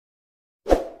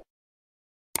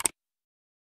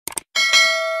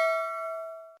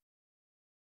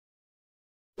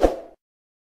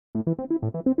Hello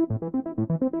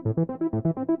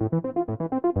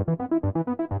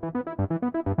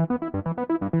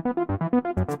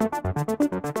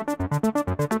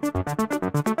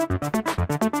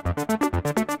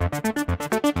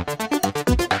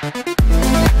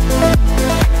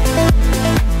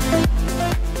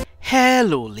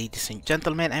ladies and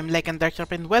gentlemen, I'm Like and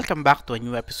and welcome back to a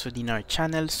new episode in our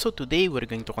channel. So today we're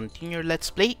going to continue our Let's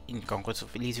Play in Conquest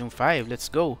of Elysium 5. Let's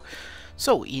go!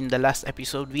 So in the last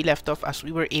episode we left off as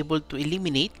we were able to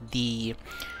eliminate the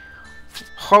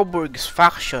Hoburg's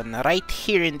faction right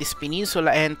here in this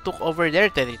peninsula and took over their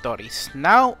territories.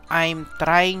 Now I'm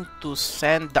trying to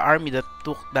send the army that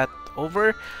took the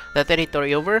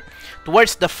territory over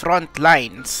towards the front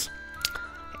lines.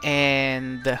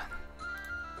 And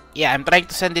yeah, I'm trying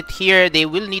to send it here. They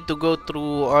will need to go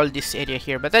through all this area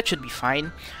here, but that should be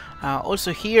fine.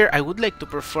 Also here, I would like to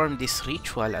perform this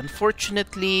ritual.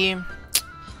 Unfortunately,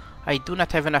 I do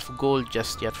not have enough gold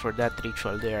just yet for that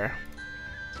ritual there.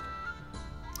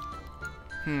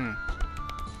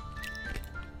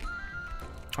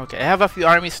 Okay, I have a few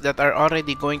armies that are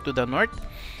already going to the north.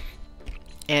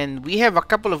 And we have a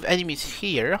couple of enemies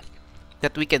here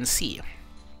that we can see.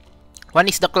 One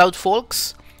is the Cloud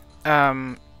Folks.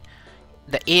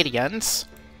 The Aryans,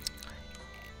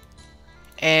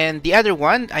 and the other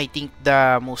one, I think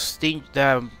the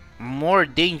more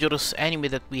dangerous enemy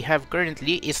that we have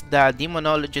currently is the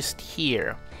Demonologist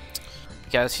here,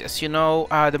 because as you know,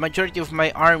 the majority of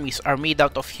my armies are made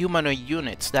out of humanoid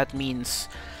units. That means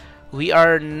we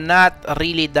are not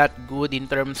really that good in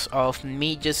terms of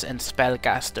mages and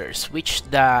spellcasters, which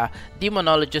the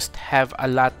Demonologists have a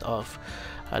lot of.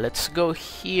 Let's go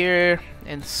here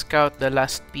and scout the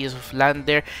last piece of land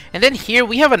there. And then here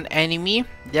we have an enemy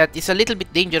that is a little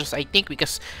bit dangerous, I think,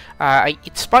 because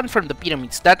it spawned from the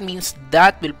pyramids. That means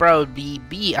that will probably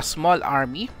be a small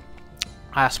army,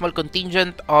 a small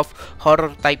contingent of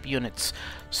horror type units.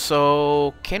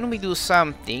 So can we do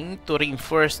something to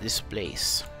reinforce this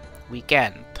place? We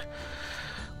can't.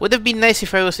 Would have been nice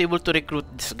if I was able to recruit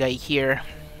this guy here,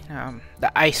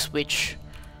 the Ice Witch.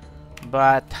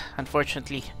 But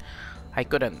unfortunately, I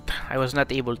couldn't. I was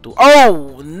not able to.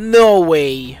 Oh, no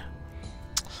way!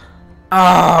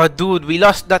 Oh, dude, we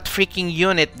lost that freaking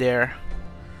unit there.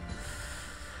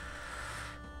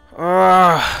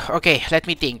 Okay, let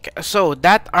me think. So,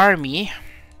 that army,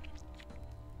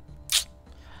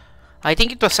 I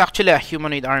think it was actually a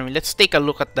humanoid army. Let's take a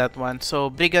look at that one.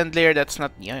 So, Brigand Lair, that's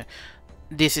not...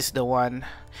 this is the one.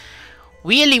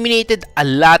 We eliminated a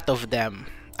lot of them.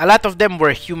 A lot of them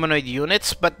were humanoid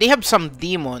units, but they have some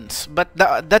demons. But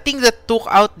the thing that took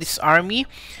out this army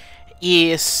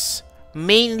is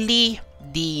mainly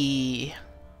the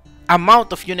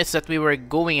amount of units that we were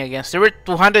going against. There were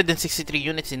 263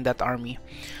 units in that army.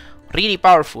 Really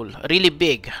powerful, really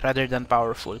big rather than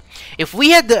powerful. If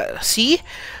we had see,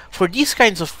 for these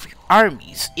kinds of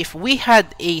armies, if we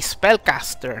had a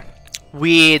spellcaster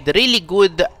with really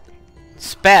good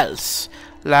spells,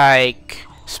 like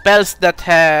spells that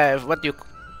have what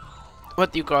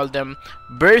you call them,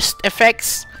 burst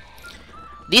effects,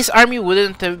 this army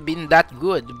wouldn't have been that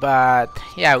good. But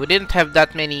yeah, we didn't have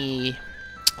that many.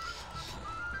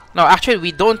 No, actually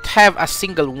we don't have a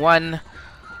single one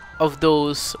of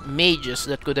those mages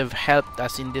that could have helped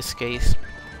us in this case.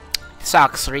 It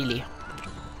sucks, really.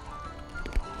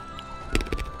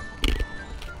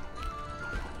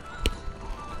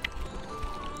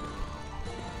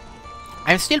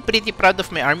 I'm still pretty proud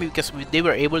of my army because they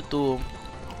were able to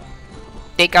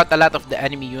take out a lot of the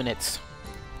enemy units.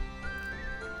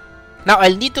 Now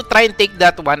I'll need to try and take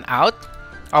that one out.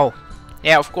 Oh,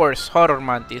 yeah, of course, Horror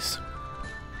Mantis.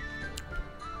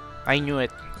 I knew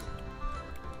it.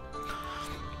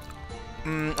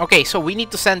 Okay, so we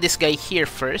need to send this guy here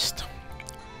first.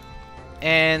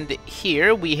 And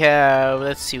here we have,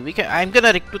 let's see, I'm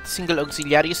gonna recruit single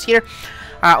auxiliaries here.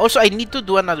 Also, I need to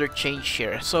do another change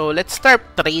here. So let's start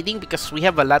trading because we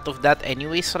have a lot of that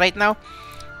anyways right now.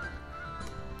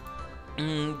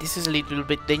 This is a little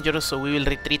bit dangerous, so we will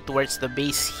retreat towards the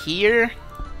base here.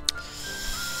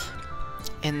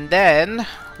 And then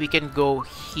we can go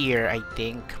here, I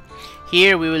think.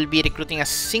 Here we will be recruiting a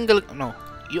single... No,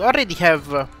 you already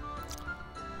have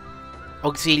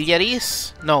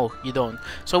auxiliaries. No, you don't.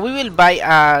 So we will buy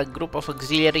a group of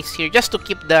auxiliaries here just to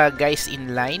keep the guys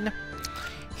in line.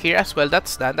 Here as well,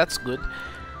 that's done, that's good.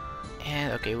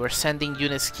 And okay, we're sending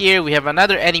units here. We have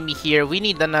another enemy here. We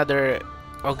need another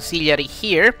auxiliary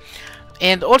here.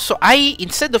 And also,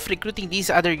 instead of recruiting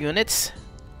these other units...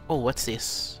 Oh, what's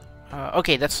this?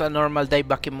 Okay, that's a normal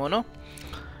Daibakimono.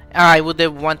 I would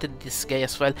have wanted this guy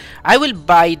as well. I will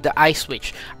buy the Ice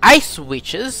Witch. Ice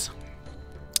Witches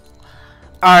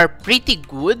are pretty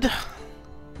good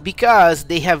because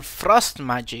they have frost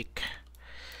magic.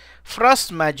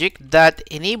 Frost magic that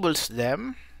enables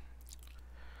them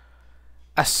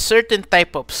a certain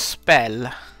type of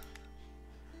spell.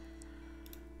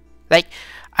 Like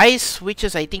ice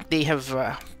witches, I think they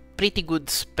have pretty good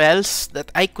spells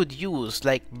that I could use,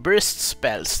 like burst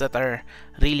spells that are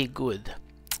really good.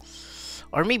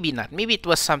 Or maybe not. Maybe it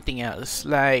was something else.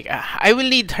 Like I will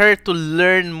need her to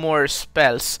learn more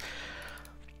spells.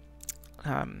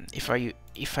 If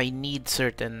I need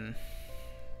certain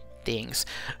things.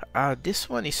 This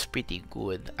one is pretty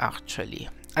good actually.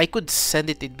 I could send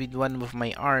it with one of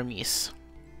my armies.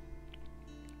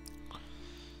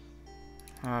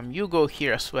 You go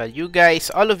here as well. You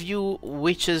guys, all of you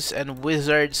witches and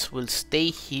wizards will stay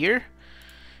here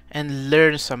and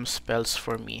learn some spells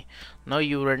for me. No,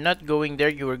 you were not going there,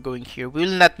 you were going here. We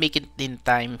will not make it in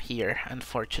time here,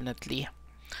 unfortunately.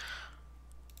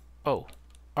 Oh,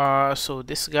 so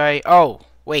this guy, oh,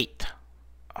 wait.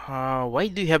 Why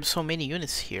do you have so many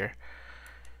units here?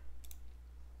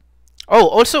 Oh,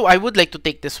 also, I would like to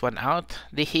take this one out.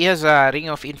 He has a Ring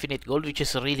of Infinite Gold, which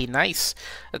is really nice.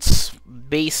 That's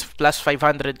base plus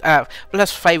 500,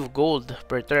 plus 5 gold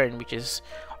per turn, which is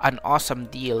an awesome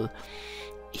deal.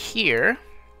 Here,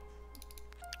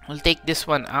 we'll take this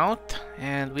one out,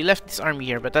 and we left this army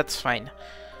here, but that's fine.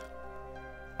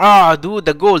 Ah, dude,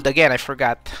 the gold again, I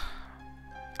forgot.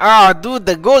 Ah, dude,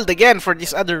 the gold again for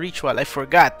this other ritual, I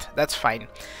forgot. That's fine.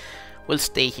 We'll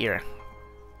stay here.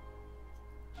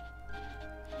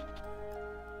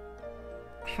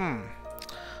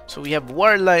 So we have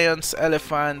War Lions,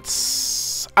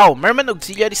 Elephants. Oh, Merman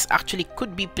Auxiliaries actually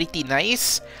could be pretty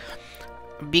nice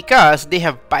because they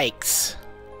have pikes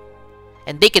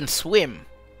and they can swim.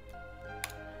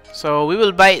 So we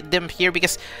will buy them here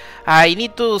because I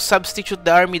need to substitute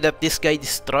the army that this guy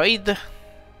destroyed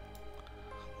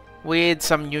with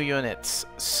some new units.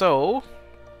 So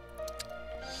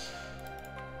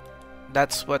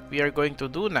that's what we are going to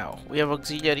do now. We have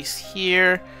auxiliaries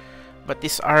here. But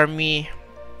this army,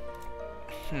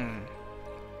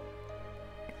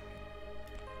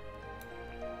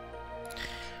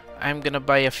 I'm gonna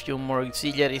buy a few more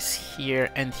auxiliaries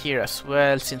here and here as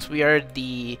well. Since we are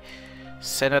the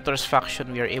Senator's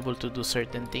faction, we are able to do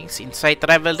certain things. Incite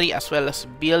rivalry as well as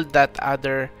build that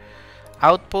other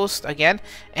outpost again.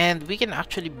 And we can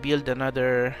actually build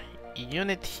another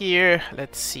unit here.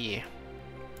 Let's see.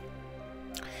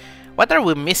 What are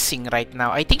we missing right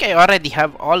now? I think I already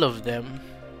have all of them.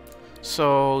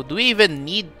 So, do we even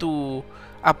need to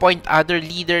appoint other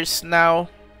leaders now?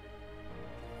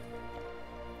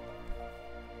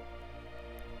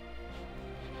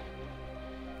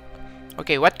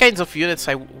 Okay, what kinds of units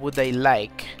would I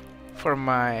like for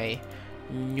my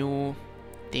new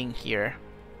thing here?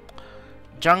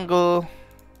 Jungle,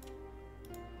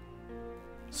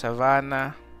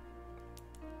 Savannah.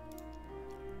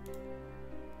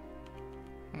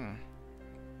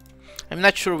 I'm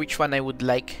not sure which one I would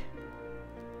like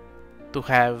to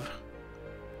have.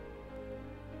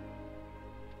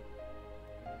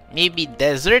 Maybe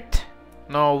desert?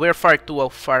 No, we're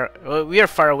we are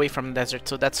far away from desert,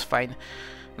 so that's fine.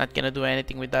 Not gonna do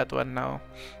anything with that one now.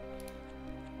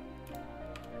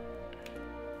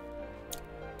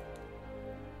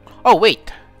 Oh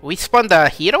wait, we spawned a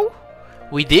hero?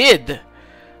 We did.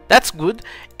 That's good.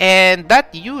 And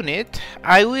that unit,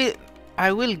 I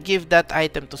will give that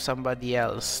item to somebody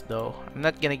else though. I'm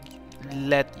not gonna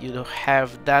let you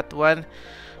have that one.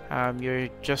 You're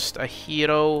just a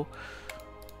hero.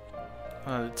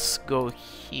 Let's go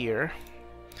here.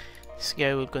 This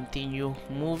guy will continue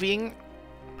moving,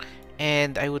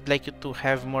 and I would like you to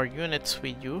have more units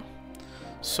with you.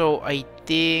 So I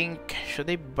think, should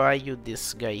I buy you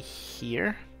this guy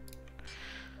here?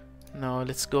 No,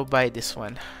 let's go buy this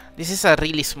one. This is a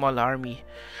really small army.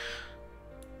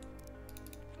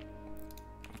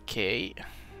 Okay,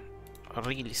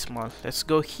 really small. Let's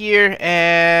go here,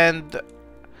 and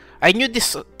I knew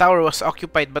this tower was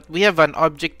occupied, but we have an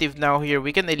objective now here.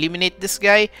 We can eliminate this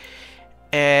guy,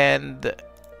 and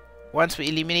once we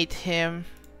eliminate him,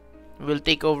 we'll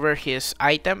take over his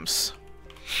items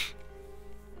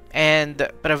and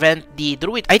prevent the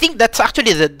druid. I think that's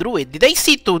actually the druid. Did I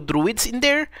see 2 druids in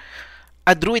there?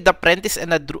 A druid apprentice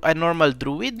and a normal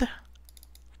druid?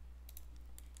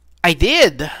 I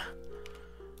did!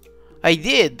 Are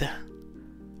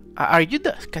you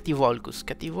the Cativolcus?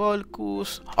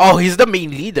 Cativolcus. Oh, he's the main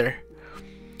leader.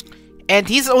 And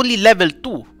he's only level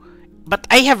 2. But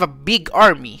I have a big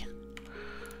army.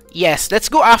 Yes, let's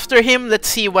go after him. Let's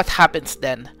see what happens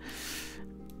then.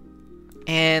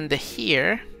 And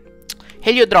here,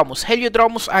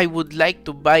 Heliodromus, I would like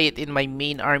to buy it in my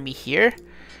main army here.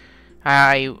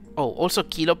 Also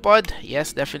Kilopod.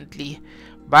 Yes, definitely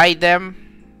buy them.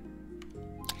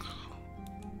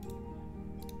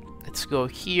 Let's go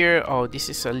here. Oh, this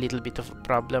is a little bit of a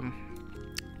problem.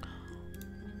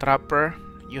 Trapper,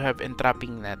 you have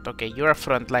entrapping net. Okay, you're a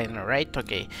frontliner, right?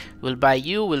 Okay, we'll buy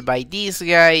you. We'll buy these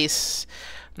guys.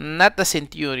 Not the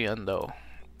Centurion though.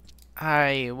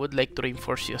 I would like to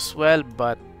reinforce you as well,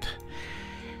 but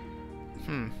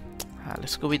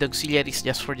let's go with auxiliaries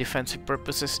just for defensive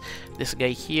purposes. This guy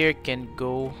here can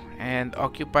go and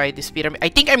occupy this pyramid. I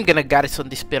think I'm gonna garrison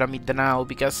this pyramid now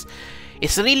because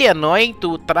it's really annoying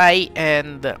to try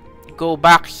and go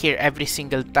back here every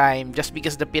single time just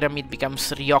because the pyramid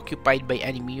becomes reoccupied by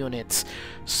enemy units.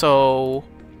 So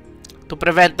to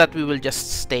prevent that, we will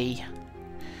just stay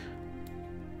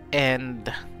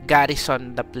and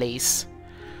garrison the place.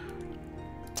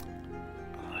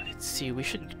 Let's see, we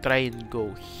should try and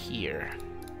go here.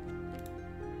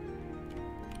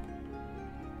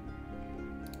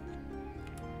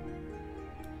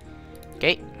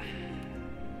 Okay.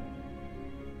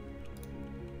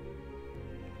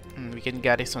 We can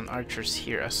garrison archers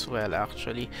here as well,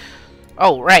 actually.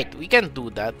 Oh, right, we can do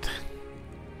that.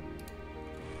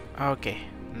 Okay,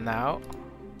 now.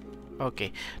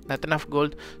 Okay, not enough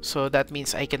gold, so that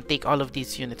means I can take all of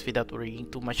these units without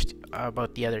worrying too much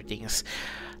about the other things.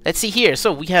 Let's see here.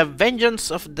 So we have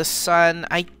Vengeance of the Sun.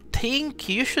 I think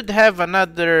you should have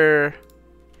another...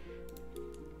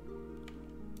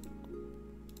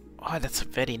 Oh, that's a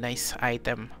very nice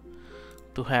item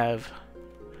to have.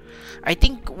 I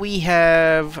think we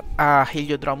have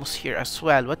Heliodromus here as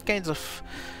well. What kinds of...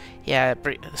 Yeah,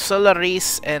 Solar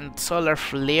Race and Solar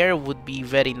Flare would be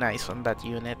very nice on that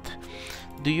unit.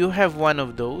 Do you have one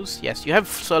of those? Yes, you have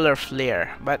Solar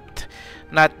Flare, but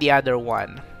not the other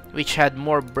one, which had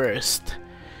more burst.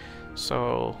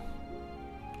 So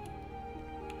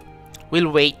we'll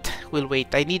wait.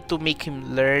 I need to make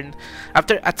him learn.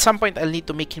 At some point, I'll need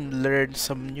to make him learn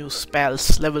some new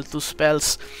spells, level 2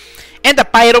 spells. And the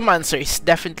Pyromancer is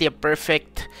definitely a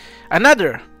perfect,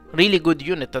 another really good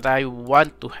unit that I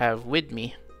want to have with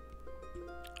me.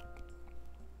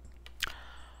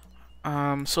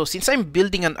 So since I'm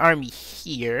building an army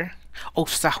here, oh,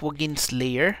 Sahuagin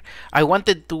Slayer, I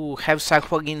wanted to have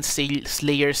Sahuagin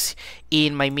Slayers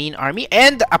in my main army,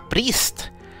 and a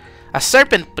priest, a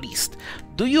serpent priest.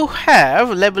 Do you have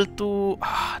level 2?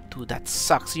 Dude, that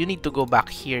sucks. You need to go back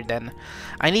here then.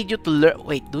 I need you to learn.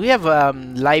 Wait, do we have a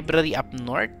library up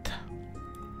north?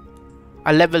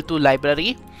 A level 2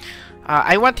 library.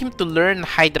 I want him to learn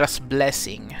Hydra's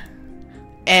Blessing.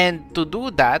 And to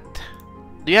do that,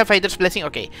 do you have Hydra's Blessing?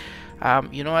 Okay.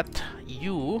 You know what?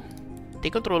 You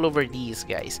take control over these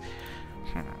guys.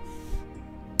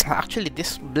 Actually,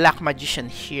 this Black Magician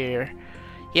here,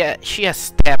 yeah, she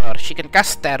has terror. She can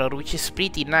cast terror, which is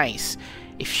pretty nice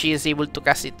if she is able to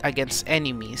cast it against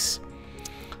enemies.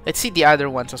 Let's see the other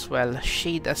ones as well.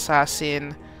 Shade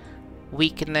Assassin,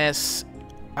 Weakness,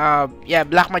 yeah,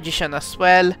 Black Magician as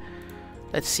well.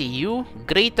 Let's see, you,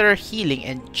 Greater Healing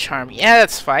and Charm. Yeah,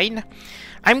 that's fine.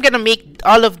 I'm gonna make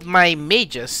all of my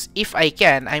mages, if I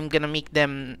can, I'm gonna make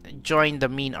them join the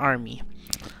main army.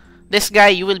 This guy,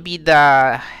 you will be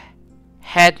the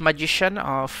head magician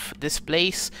of this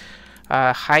place.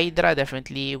 Hydra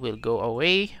definitely will go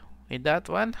away with that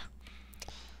one.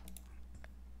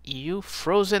 You,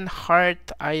 Frozen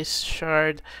Heart, Ice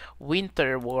Shard,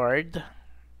 Winter Ward.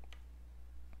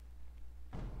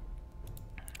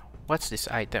 What's this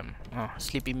item? Oh,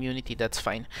 sleep immunity, that's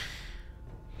fine.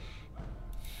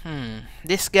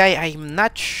 This guy, I'm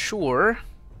not sure.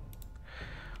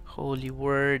 Holy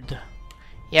Word.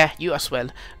 Yeah, you as well.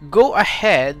 Go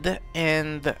ahead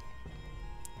and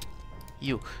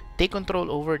you take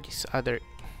control over this other.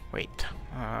 Wait,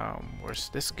 where's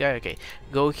this guy? Okay,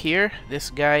 go here.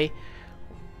 This guy.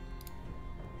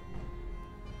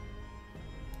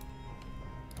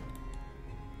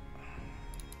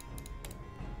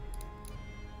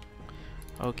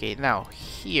 Okay, now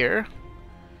here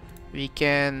we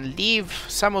can leave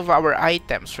some of our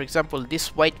items. For example,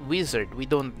 this White Wizard, we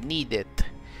don't need it.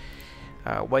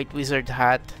 White Wizard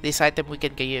hat. This item we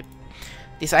can give.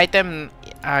 This item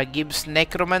gives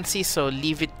necromancy, so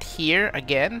leave it here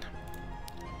again.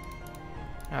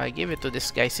 Give it to this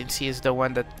guy since he is the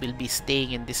one that will be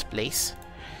staying in this place.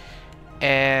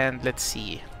 And let's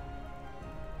see.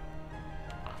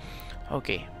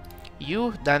 Okay.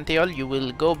 You, Danteol, you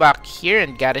will go back here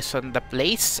and garrison the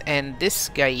place. And this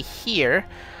guy here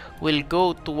will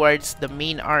go towards the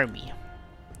main army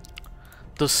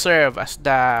to serve as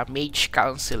the mage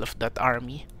council of that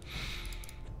army.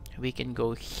 We can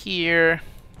go here.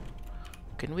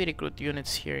 Can we recruit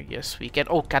units here? Yes, we can.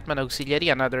 Oh, Catman Auxiliary,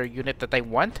 another unit that I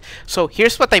want. So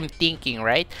here's what I'm thinking,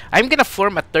 right? I'm gonna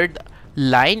form a third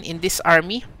line in this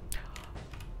army.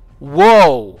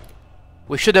 Whoa!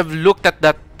 We should have looked at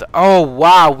that. Oh,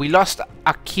 wow. We lost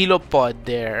a kilopod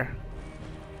there.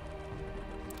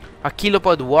 A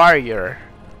kilopod warrior.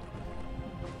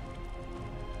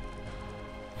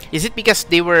 Is it because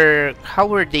they were... How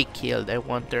were they killed, I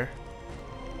wonder?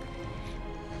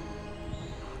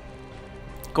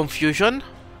 Confusion?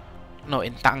 No,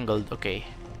 entangled. Okay.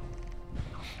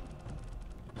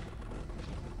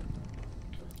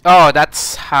 Oh,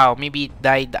 that's how. Maybe it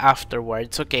died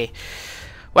afterwards. Okay.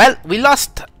 Well, we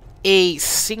lost a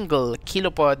single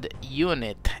kilopod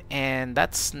unit, and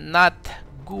that's not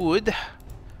good.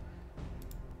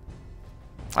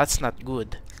 That's not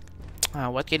good.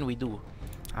 What can we do?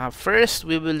 First,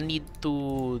 we will need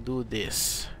to do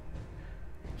this.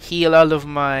 Heal all of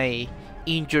my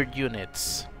injured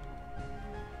units.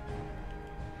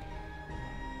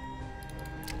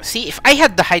 See, if I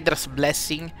had the Hydra's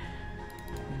Blessing,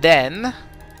 then...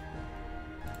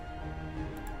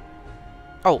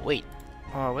 Oh, wait.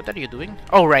 What are you doing?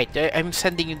 Oh, right. I'm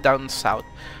sending you down south.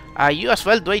 You as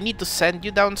well. Do I need to send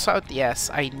you down south? Yes,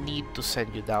 I need to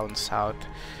send you down south.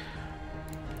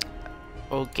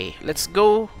 Okay, let's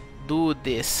go do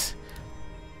this.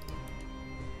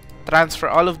 Transfer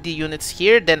all of the units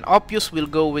here. Then Oppius will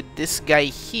go with this guy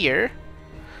here.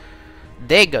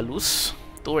 Degalus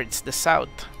towards the south.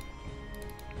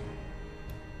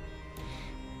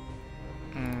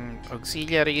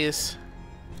 Auxiliaries.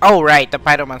 Oh, right, the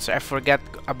Pyromancer. I forgot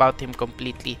about him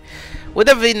completely. Would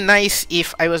have been nice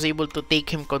if I was able to take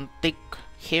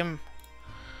him.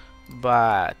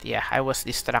 But, yeah, I was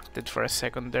distracted for a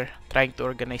second there. Trying to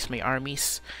organize my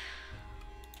armies.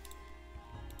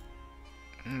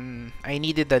 I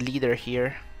needed a leader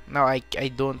here. Now I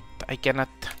cannot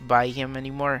buy him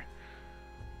anymore.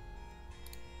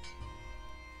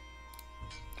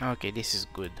 Okay, this is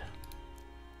good.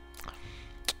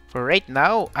 For right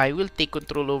now, I will take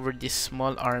control over this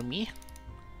small army.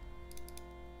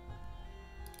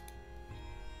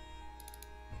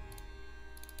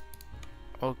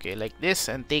 Okay, like this,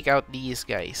 and take out these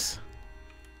guys.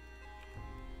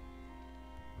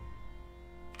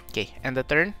 Okay, end the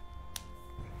turn.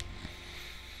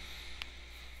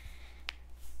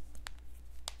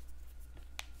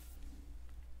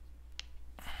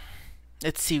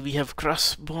 Let's see, we have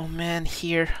crossbowmen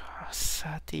here.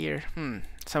 Satyr.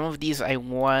 Some of these I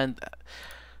want.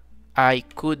 I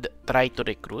could try to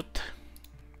recruit.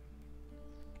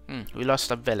 We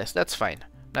lost a Veles. That's fine.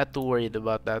 Not too worried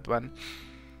about that one.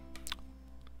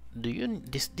 Do you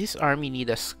this army need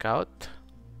a scout?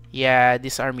 Yeah,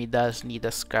 this army does need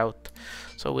a scout.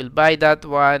 So we'll buy that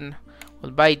one.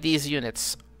 We'll buy these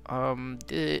units.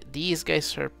 These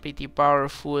guys are pretty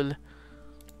powerful.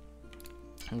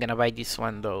 I'm gonna buy this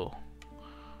one though.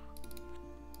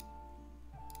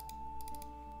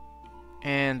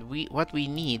 And what we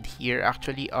need here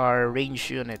actually are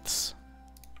range units.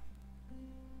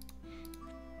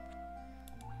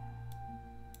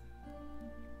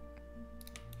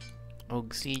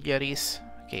 Auxiliaries.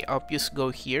 Okay, Oppius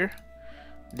go here.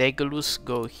 Degalus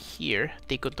go here.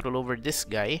 Take control over this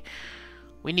guy.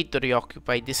 We need to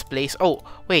reoccupy this place. Oh,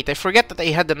 wait, I forgot that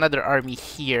I had another army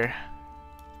here.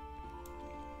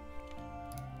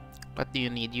 What do you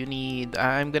need? You need...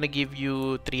 I'm gonna give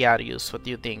you Triarius. What do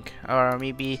you think? Or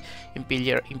maybe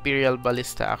Imperial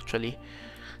Ballista, actually.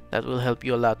 That will help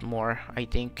you a lot more, I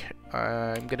think.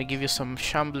 I'm gonna give you some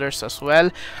Shamblers as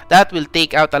well. That will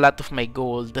take out a lot of my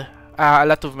gold. A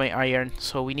lot of my iron.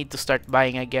 So we need to start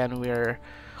buying again. We're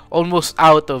almost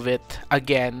out of it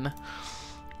again.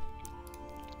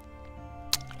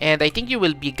 And I think you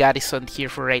will be garrisoned here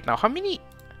for right now. How many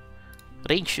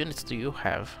range units do you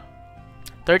have?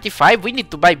 35? We need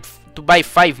to buy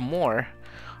 5 more.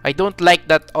 I don't like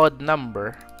that odd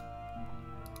number.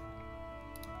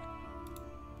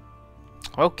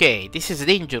 Okay, this is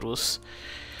dangerous.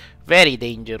 Very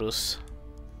dangerous.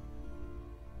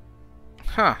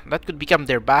 Huh, that could become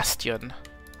their bastion.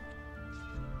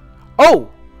 Oh!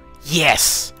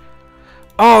 Yes!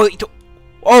 Oh,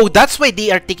 oh, that's why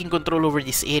they are taking control over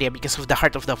this area, because of the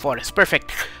heart of the forest.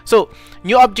 Perfect. So,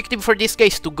 new objective for this guy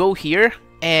is to go here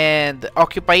and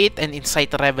occupy it and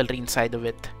incite revelry inside of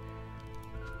it.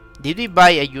 Did we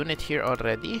buy a unit here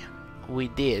already? We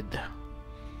did.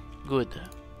 Good.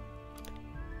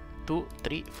 2,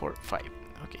 3, 4, 5.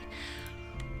 Okay.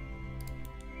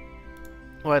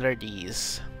 What are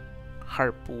these?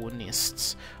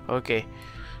 Harpoonists. Okay.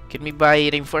 Can we buy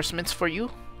reinforcements for you?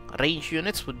 Range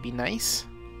units would be nice.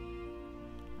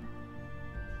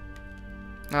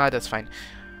 No, that's fine.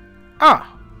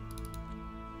 Ah!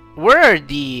 Where are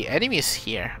the enemies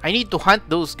here? I need to hunt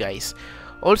those guys.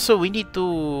 Also, we need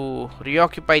to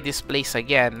reoccupy this place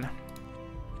again.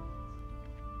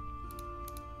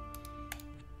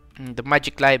 The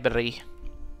magic library.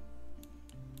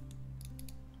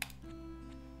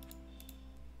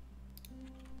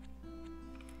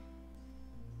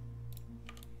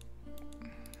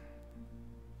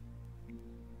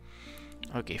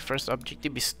 Okay, first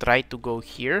objective is try to go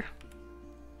here.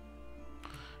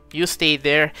 You stay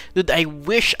there. Dude, I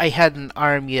wish I had an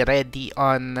army ready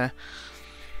on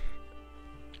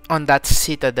that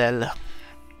citadel.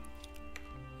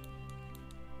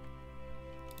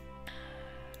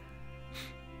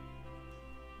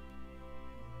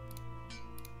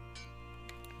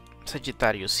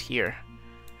 Sagittarius here.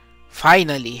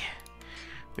 Finally,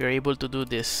 we are able to do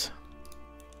this.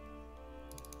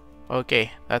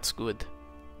 Okay, that's good.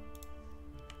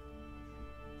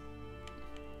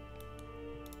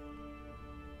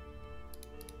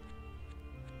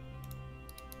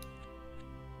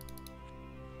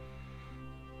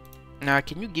 Now,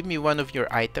 can you give me one of your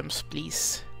items,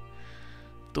 please?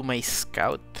 To my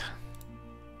scout.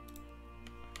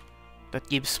 That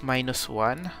gives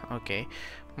 -1. Okay.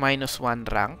 -1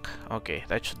 rank. Okay,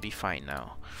 that should be fine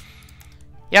now.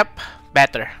 Yep,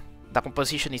 better. The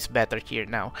composition is better here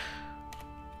now.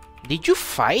 Did you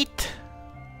fight?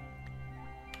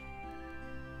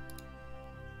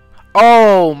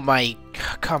 Oh my...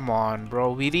 Come on,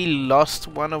 bro. We really lost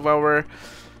one of our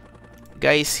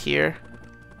guys here.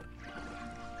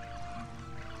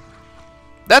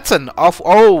 That's an off...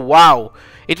 Oh, wow.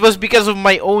 It was because of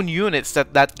my own units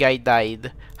that that guy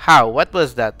died. How? What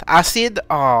was that? Acid?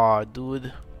 Oh,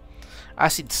 dude.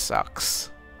 Acid sucks.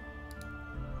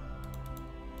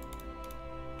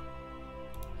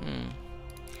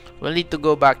 We'll need to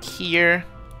go back here.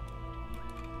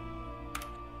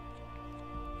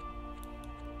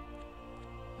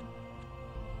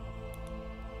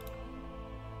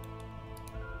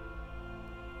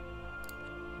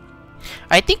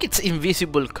 I think it's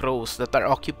invisible crows that are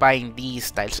occupying these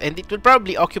tiles, and it will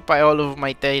probably occupy all of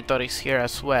my territories here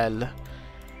as well.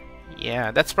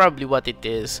 Yeah, that's probably what it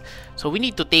is. So we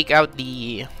need to take out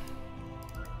the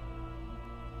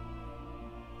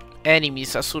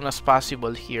enemies as soon as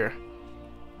possible here.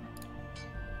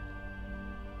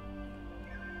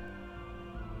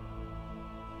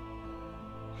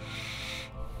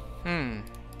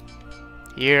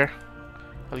 Here,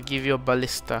 I'll give you a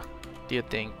ballista. What do you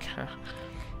think?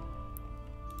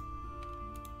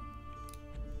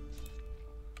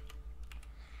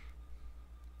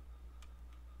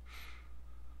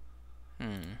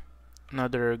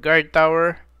 Another guard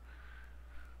tower.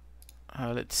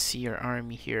 Let's see your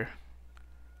army here.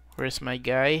 Where's my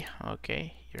guy?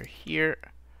 Okay, you're here.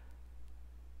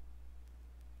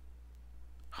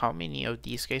 How many of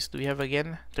these guys do we have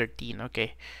again? 13,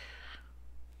 okay.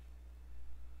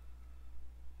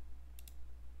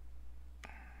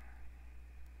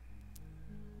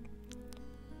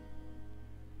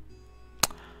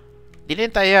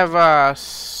 Didn't I have a...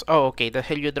 Oh, okay, the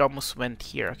Heliodromus went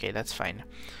here. Okay, that's fine.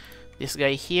 This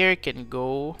guy here can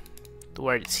go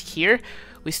towards here.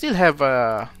 We still have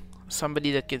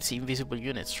somebody that can see invisible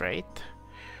units, right?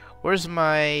 Where's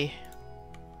my...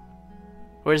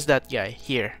 Where's that guy?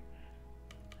 Here.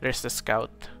 There's the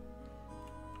scout.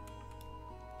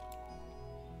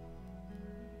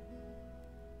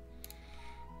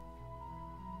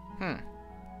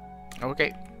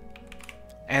 Okay.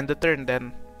 End the turn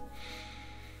then.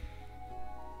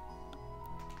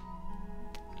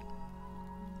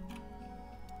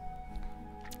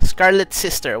 Scarlet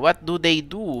Sister, what do they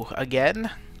do again?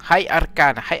 High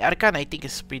Arcana. High Arcana I think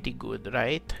is pretty good,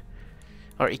 right?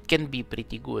 Or it can be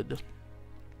pretty good.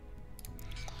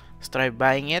 Let's try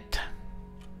buying it.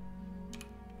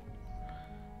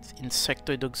 It's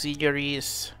Insectoid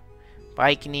Auxiliaries,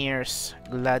 Pikeneers,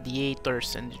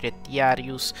 Gladiators, and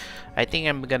Retiarius. I think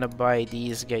I'm gonna buy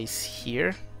these guys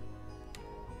here.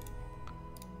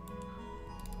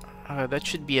 That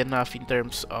should be enough in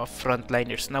terms of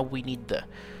frontliners. Now we need the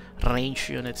range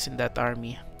units in that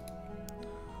army.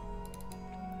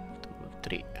 2,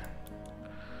 3.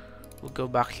 We'll go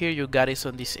back here. You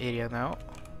garrison this area now.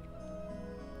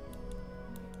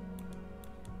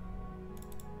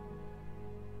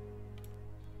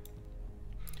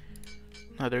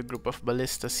 Another group of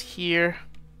ballistas here.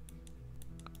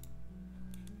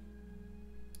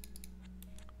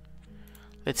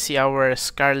 Let's see our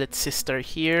Scarlet Sister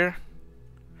here.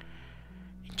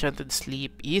 Enchanted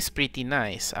Sleep is pretty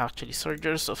nice, actually.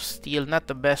 Soldiers of Steel, not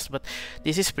the best, but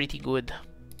this is pretty good.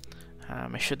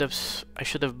 I should have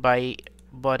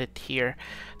bought it here.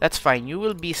 That's fine. You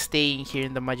will be staying here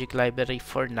in the magic library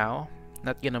for now.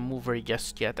 Not gonna move her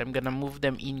just yet. I'm gonna move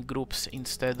them in groups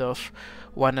instead of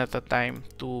one at a time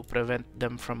to prevent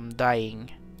them from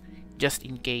dying, just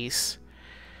in case.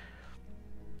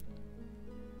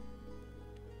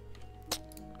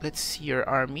 Let's see your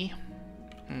army.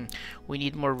 We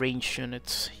need more range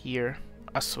units here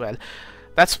as well.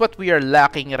 That's what we are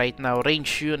lacking right now,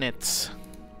 range units.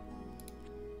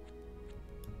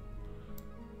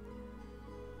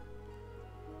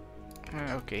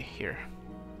 Okay, here.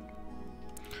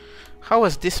 How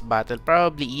was this battle?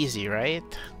 Probably easy, right?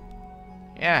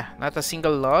 Yeah, not a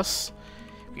single loss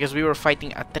because we were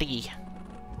fighting a tree.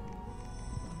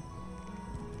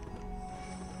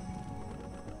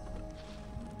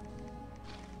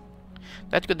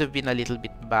 That could have been a little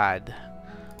bit bad.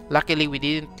 Luckily, we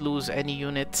didn't lose any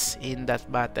units in that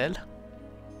battle.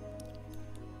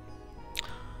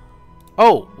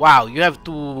 Oh, wow, you have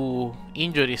 2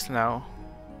 injuries now.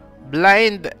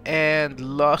 Blind and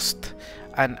lost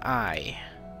an eye.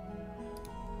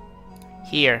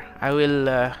 Here, I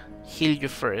will heal you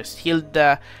first. Heal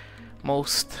the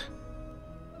ones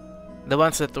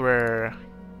that were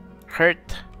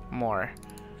hurt more.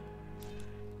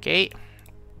 Okay.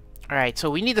 Alright, so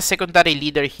we need a secondary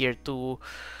leader here to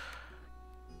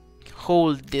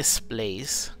hold this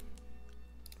place.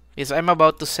 Because I'm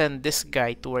about to send this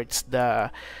guy towards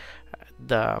the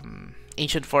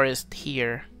ancient forest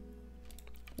here.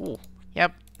 Ooh,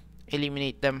 yep.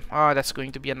 Eliminate them. Oh, that's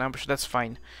going to be an ambush. That's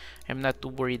fine. I'm not too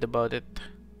worried about it.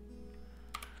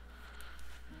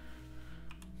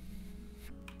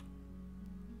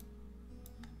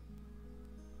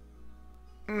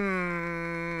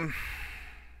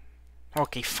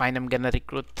 Okay, fine. I'm gonna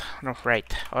recruit. No, right.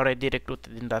 Already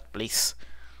recruited in that place.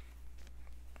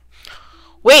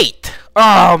 Wait!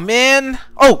 Oh, man!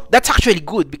 Oh, that's actually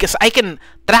good because I can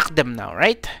track them now,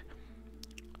 right?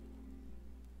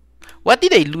 What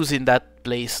did I lose in that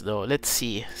place, though? Let's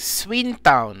see.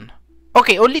 Swintown.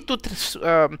 Okay, only 2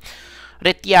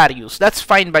 Retiarius. That's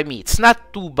fine by me. It's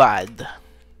not too bad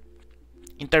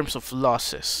in terms of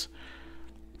losses.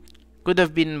 Could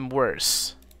have been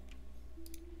worse.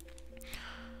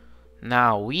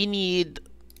 Now, we need...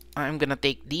 I'm gonna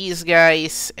take these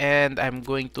guys, and I'm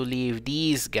going to leave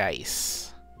these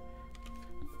guys.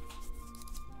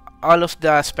 All of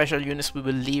the special units we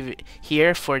will leave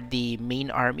here for the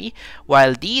main army,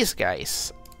 while these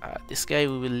guys, this guy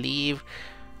we will leave,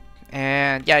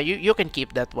 and yeah, you can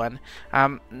keep that one.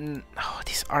 Oh,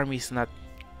 this army is not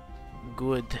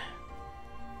good.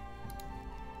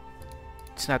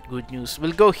 It's not good news.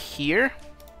 We'll go here.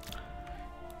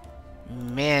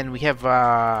 Man, we have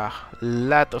a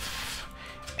lot of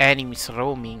enemies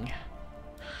roaming.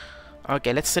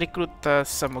 Okay, let's recruit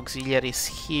some auxiliaries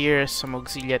here, some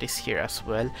auxiliaries here as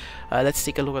well. Let's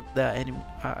take a look at the enemy,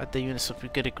 at the units that we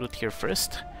can recruit here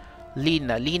first.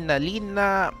 Lina.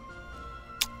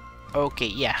 Okay,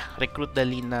 yeah, recruit the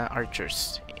Lina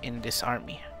archers in this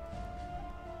army.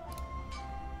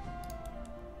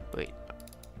 Wait,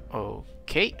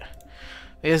 okay,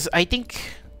 because I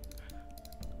think.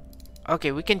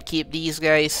 Okay, we can keep these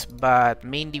guys, but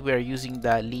mainly we're using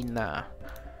the Lina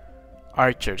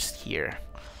archers here.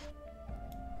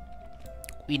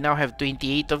 We now have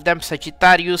 28 of them.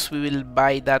 Sagittarius, we will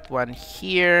buy that one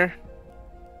here.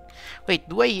 Wait,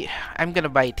 I'm gonna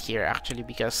buy it here actually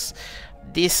because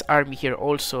this army here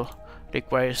also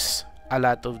requires a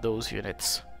lot of those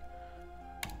units.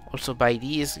 Also buy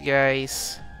these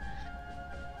guys.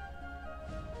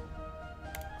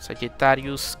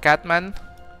 Sagittarius, Catman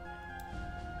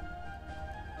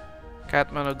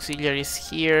auxiliaries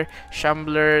here,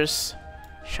 Shamblers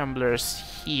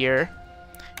here,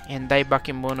 and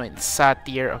Daibakimono and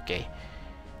Satyr.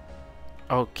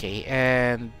 Okay,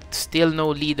 and still no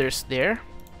leaders there.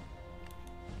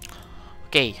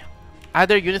 Okay,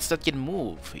 other units that can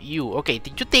move. Okay,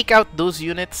 did you take out those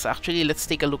units? Actually, let's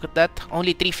take a look at that.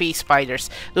 Only 3 phase spiders.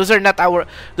 Those were not our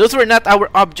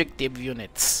objective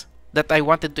units that I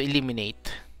wanted to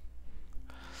eliminate.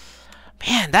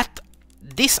 Man,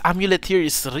 this amulet here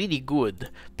is really good.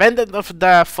 Pendant of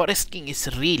the Forest King is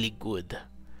really good.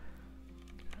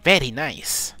 Very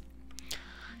nice.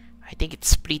 I think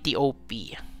it's pretty OP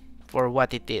for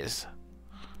what it is.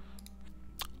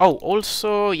 Oh,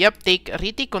 also, yep,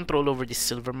 retake control over this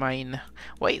silver mine.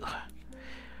 Why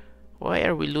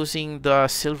are we losing the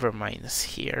silver mines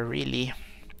here, really?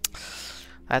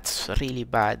 That's really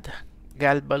bad.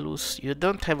 Galbalus, you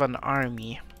don't have an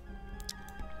army.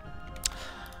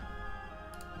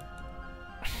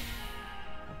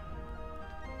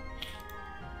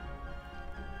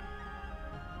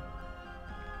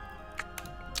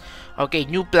 Okay,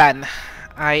 new plan.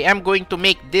 I am going to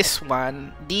make these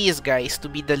guys to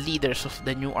be the leaders of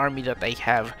the new army that I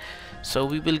have. So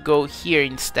we will go here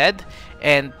instead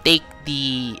and take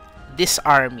this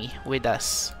army with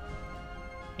us.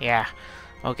 Yeah,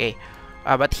 okay.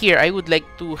 But here I would like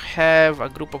to have a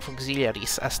group of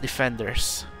auxiliaries as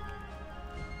defenders.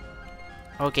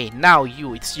 Okay, now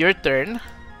it's your turn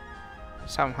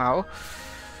somehow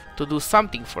to do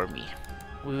something for me.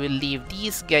 We will leave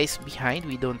these guys behind.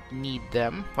 We don't need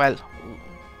them. Well,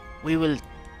 we will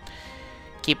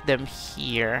keep them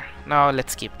here. No,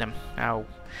 let's keep them now.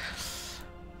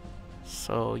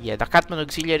 So yeah, the Catman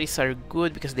auxiliaries are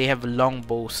good because they have long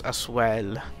bows as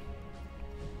well.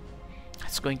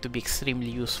 It's going to be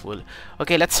extremely useful.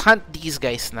 Okay, let's hunt these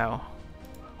guys now.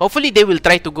 Hopefully they will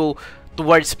try to go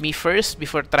towards me first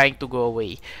before trying to go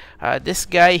away. This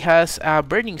guy has a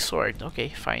burning sword. Okay,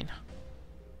 fine.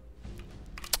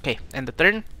 Okay, end the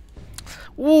turn.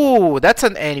 Ooh, that's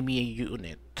an enemy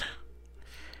unit. 1,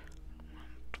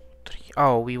 2, 3.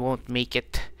 Oh, we won't make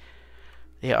it.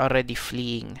 They're already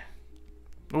fleeing.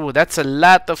 Ooh, that's a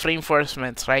lot of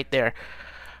reinforcements right there.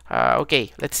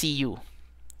 Okay, let's see you.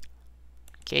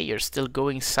 Okay, you're still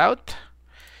going south.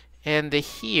 And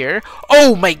here...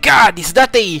 Oh my god, is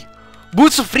that a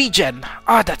Boots of Regen?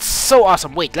 Ah, that's so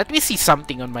awesome. Wait, let me see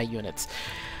something on my units.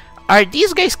 Are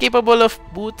these guys capable of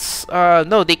boots?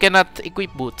 No, they cannot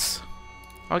equip boots.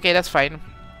 Okay, that's fine.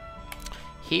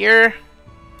 Here,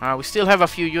 we still have a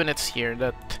few units here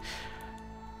that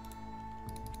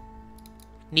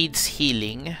needs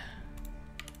healing.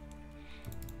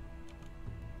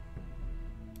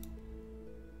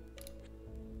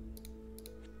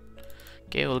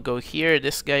 Okay, we'll go here.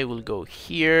 This guy will go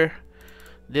here.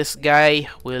 This guy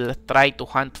will try to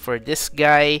hunt for this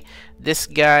guy. This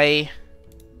guy...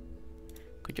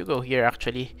 Could you go here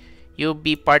actually? You'll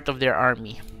be part of their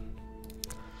army.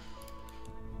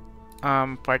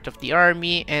 Part of the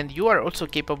army, and you are also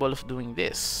capable of doing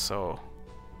this, so...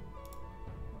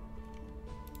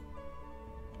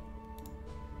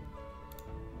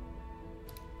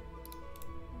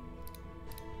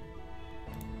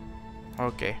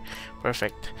 Okay,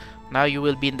 perfect. Now you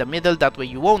will be in the middle, that way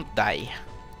you won't die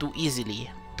too easily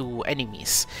to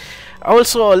enemies.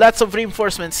 Also, lots of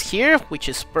reinforcements here, which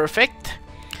is perfect.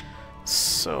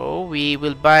 So we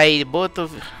will buy both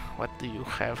of... What do you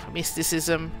have?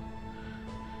 Mysticism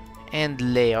and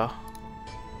Leo.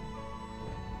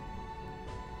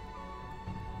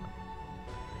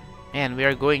 And we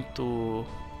are going to...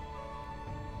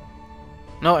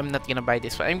 No, I'm not gonna buy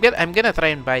this one. I'm gonna try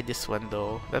and buy this one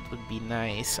though. That would be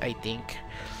nice, I think.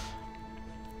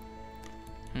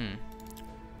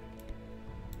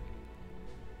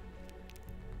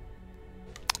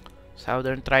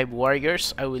 Southern Tribe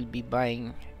Warriors, I will be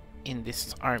buying in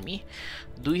this army.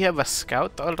 Do you have a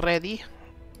scout already?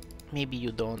 Maybe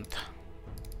you don't.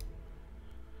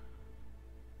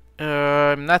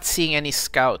 I'm not seeing any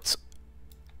scouts.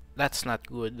 That's not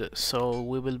good. So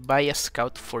we will buy a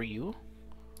scout for you.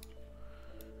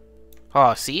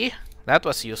 Oh, see? That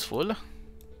was useful.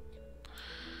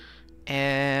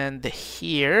 And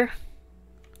here...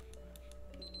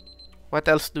 What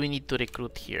else do we need to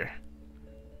recruit here?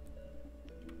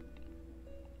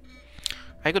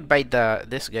 I could buy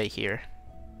this guy here.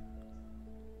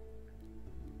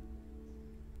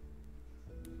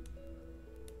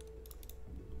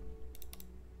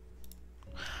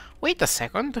 Wait a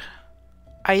second.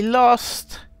 I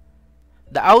lost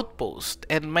the outpost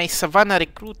and my Savannah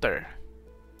recruiter.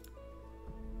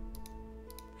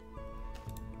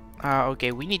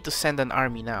 Okay, we need to send an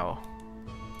army now.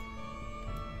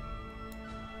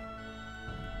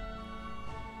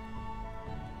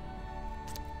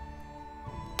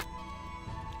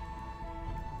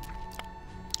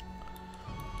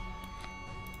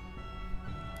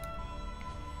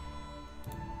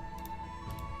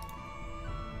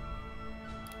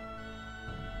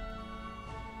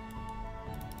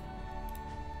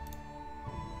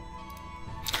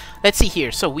 Let's see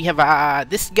here. So we have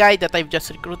this guy that I've just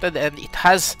recruited, and it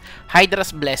has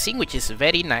Hydra's Blessing, which is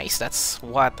very nice. That's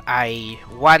what I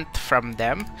want from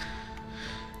them.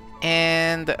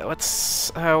 And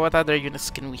what other units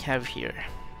can we have here?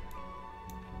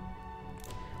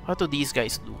 What do these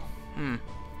guys do?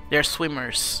 They're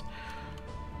swimmers.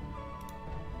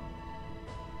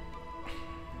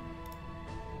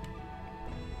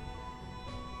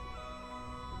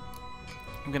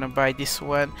 I'm gonna buy this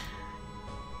one.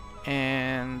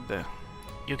 And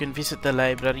you can visit the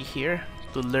library here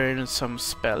to learn some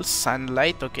spells.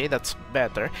 Sunlight, okay, that's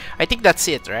better. I think that's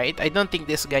it, right? I don't think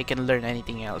this guy can learn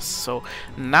anything else. So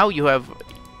now you have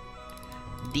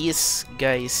these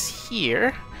guys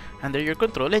here. under your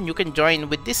control, and you can join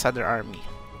with this other army,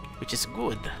 which is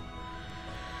good.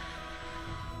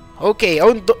 Okay,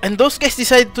 and those guys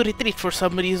decided to retreat for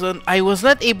some reason. I was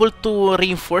not able to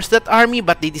reinforce that army,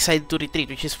 but they decided to retreat,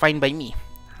 which is fine by me.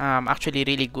 Actually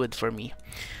really good for me.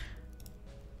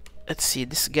 Let's see,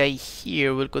 this guy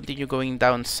here will continue going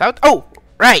down south. Oh,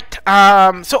 right.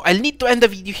 So I'll need to end the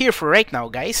video here for right now,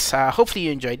 guys. Hopefully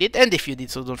you enjoyed it, and if you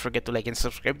did so, don't forget to like and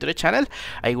subscribe to the channel.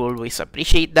 I always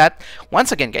appreciate that.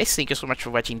 Once again, guys, thank you so much for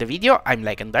watching the video. I'm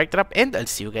Like and Dark Trap, and I'll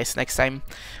see you guys next time.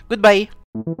 Goodbye.